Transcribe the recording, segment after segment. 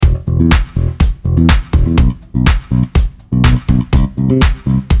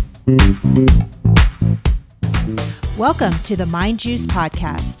Welcome to the Mind Juice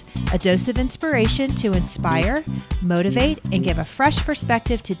Podcast, a dose of inspiration to inspire, motivate, and give a fresh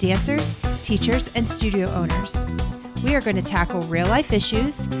perspective to dancers, teachers, and studio owners. We are going to tackle real-life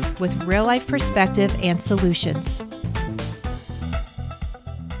issues with real-life perspective and solutions.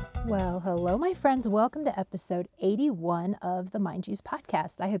 Well, hello, my friends. Welcome to episode 81 of the Mind Juice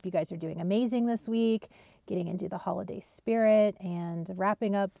Podcast. I hope you guys are doing amazing this week, getting into the holiday spirit and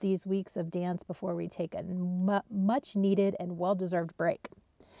wrapping up these weeks of dance before we take a much needed and well-deserved break.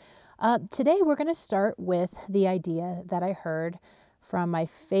 Today, we're going to start with the idea that I heard from my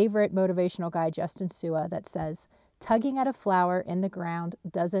favorite motivational guy, Justin Sua, that says, tugging at a flower in the ground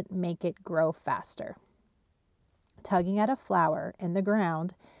doesn't make it grow faster. Tugging at a flower in the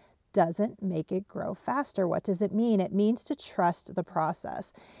ground doesn't make it grow faster. What does it mean? It means to trust the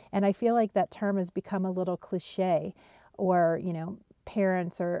process. And I feel like that term has become a little cliche, or,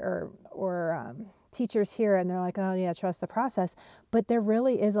 parents or teachers hear it and they're like, oh yeah, trust the process. But there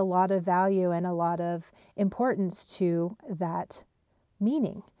really is a lot of value and a lot of importance to that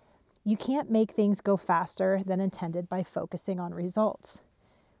meaning. You can't make things go faster than intended by focusing on results.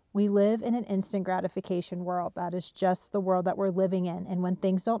 We live in an instant gratification world. That is just the world that we're living in. And when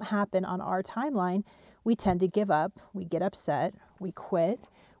things don't happen on our timeline, we tend to give up, we get upset, we quit,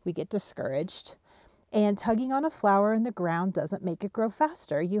 we get discouraged. And tugging on a flower in the ground doesn't make it grow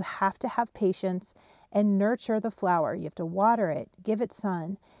faster. You have to have patience and nurture the flower. You have to water it, give it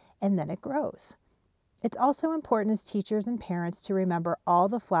sun, and then it grows. It's also important as teachers and parents to remember all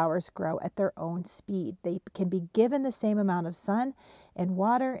the flowers grow at their own speed. They can be given the same amount of sun and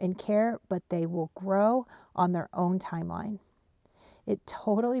water and care, but they will grow on their own timeline. It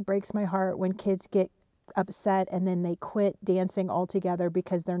totally breaks my heart when kids get upset and then they quit dancing altogether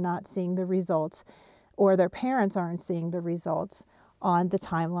because they're not seeing the results, or their parents aren't seeing the results on the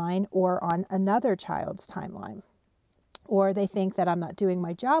timeline or on another child's timeline. Or they think that I'm not doing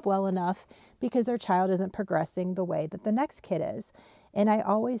my job well enough because their child isn't progressing the way that the next kid is. And I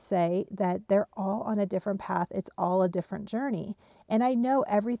always say that they're all on a different path. It's all a different journey. And I know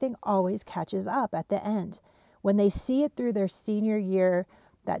everything always catches up at the end. When they see it through their senior year,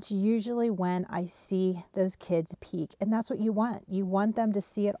 that's usually when I see those kids peak. And that's what you want. You want them to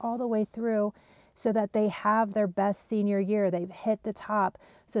see it all the way through so that they have their best senior year. They've hit the top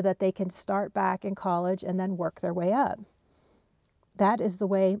so that they can start back in college and then work their way up. That is the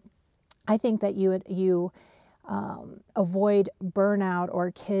way I think that you avoid burnout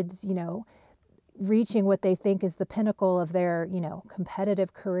or kids, reaching what they think is the pinnacle of their,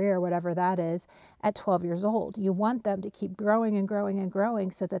 competitive career, whatever that is, at 12 years old. You want them to keep growing and growing and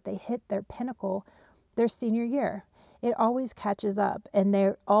growing so that they hit their pinnacle their senior year. It always catches up, and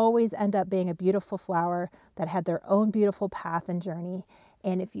they always end up being a beautiful flower that had their own beautiful path and journey.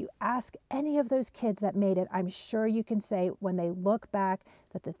 And if you ask any of those kids that made it, I'm sure you can say when they look back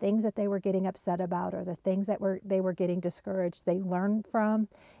that the things that they were getting upset about or the things that they were getting discouraged, they learned from,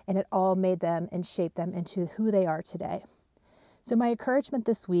 and it all made them and shaped them into who they are today. So my encouragement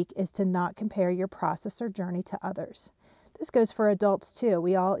this week is to not compare your process or journey to others. This goes for adults too.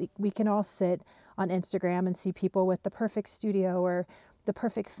 We can all sit on Instagram and see people with the perfect studio or the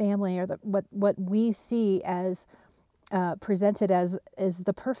perfect family or what we see as presented as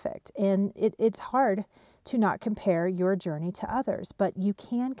the perfect. And it's hard to not compare your journey to others, but you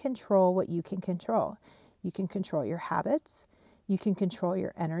can control what you can control. You can control your habits, you can control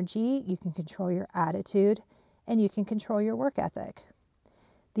your energy, you can control your attitude, and you can control your work ethic.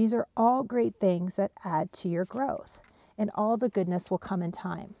 These are all great things that add to your growth, and all the goodness will come in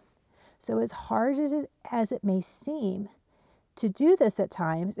time. So as hard as it may seem, to do this at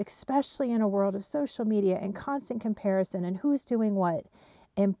times, especially in a world of social media and constant comparison and who's doing what,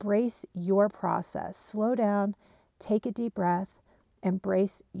 embrace your process. Slow down, take a deep breath,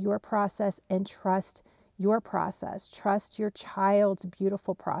 embrace your process, and trust your process. Trust your child's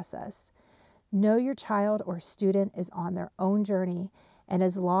beautiful process. Know your child or student is on their own journey, and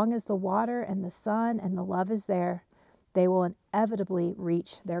as long as the water and the sun and the love is there, they will inevitably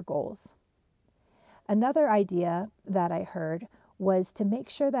reach their goals. Another idea that I heard was to make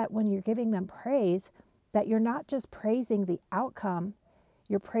sure that when you're giving them praise, that you're not just praising the outcome,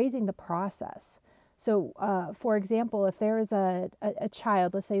 you're praising the process. So, for example, if there is a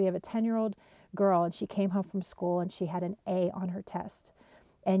child, let's say we have a 10-year-old girl and she came home from school and she had an A on her test,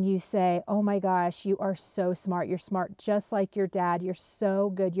 and you say, oh my gosh, you are so smart. You're smart just like your dad. You're so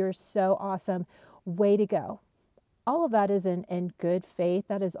good. You're so awesome. Way to go. All of that is in good faith.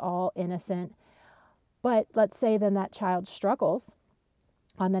 That is all innocent. But let's say then that child struggles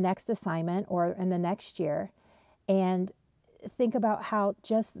on the next assignment or in the next year, and think about how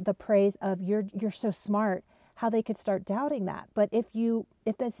just the praise of you're so smart, how they could start doubting that. But if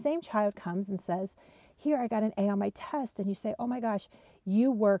the same child comes and says, here, I got an A on my test, and you say, oh my gosh, you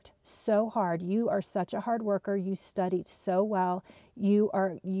worked so hard. You are such a hard worker. You studied so well. You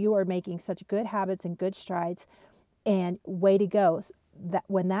are making such good habits and good strides, and way to go. That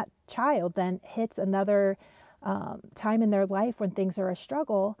when that child then hits another time in their life when things are a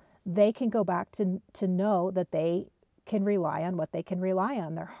struggle, they can go back to know that they can rely on what they can rely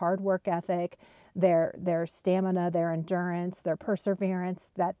on: their hard work ethic, their stamina, their endurance, their perseverance,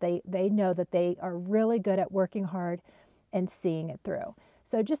 that they know that they are really good at working hard and seeing it through.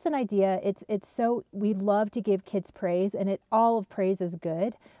 So just an idea. It's so we love to give kids praise, and all of praise is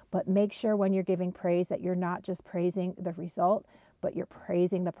good, but make sure when you're giving praise that you're not just praising the result, but you're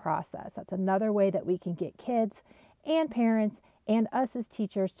praising the process. That's another way that we can get kids and parents and us as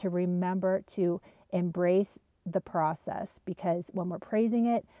teachers to remember to embrace the process, because when we're praising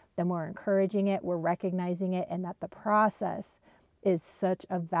it, then we're encouraging it, we're recognizing it, and that the process is such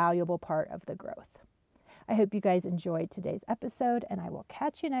a valuable part of the growth. I hope you guys enjoyed today's episode, and I will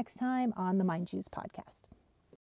catch you next time on the Mind Juice podcast.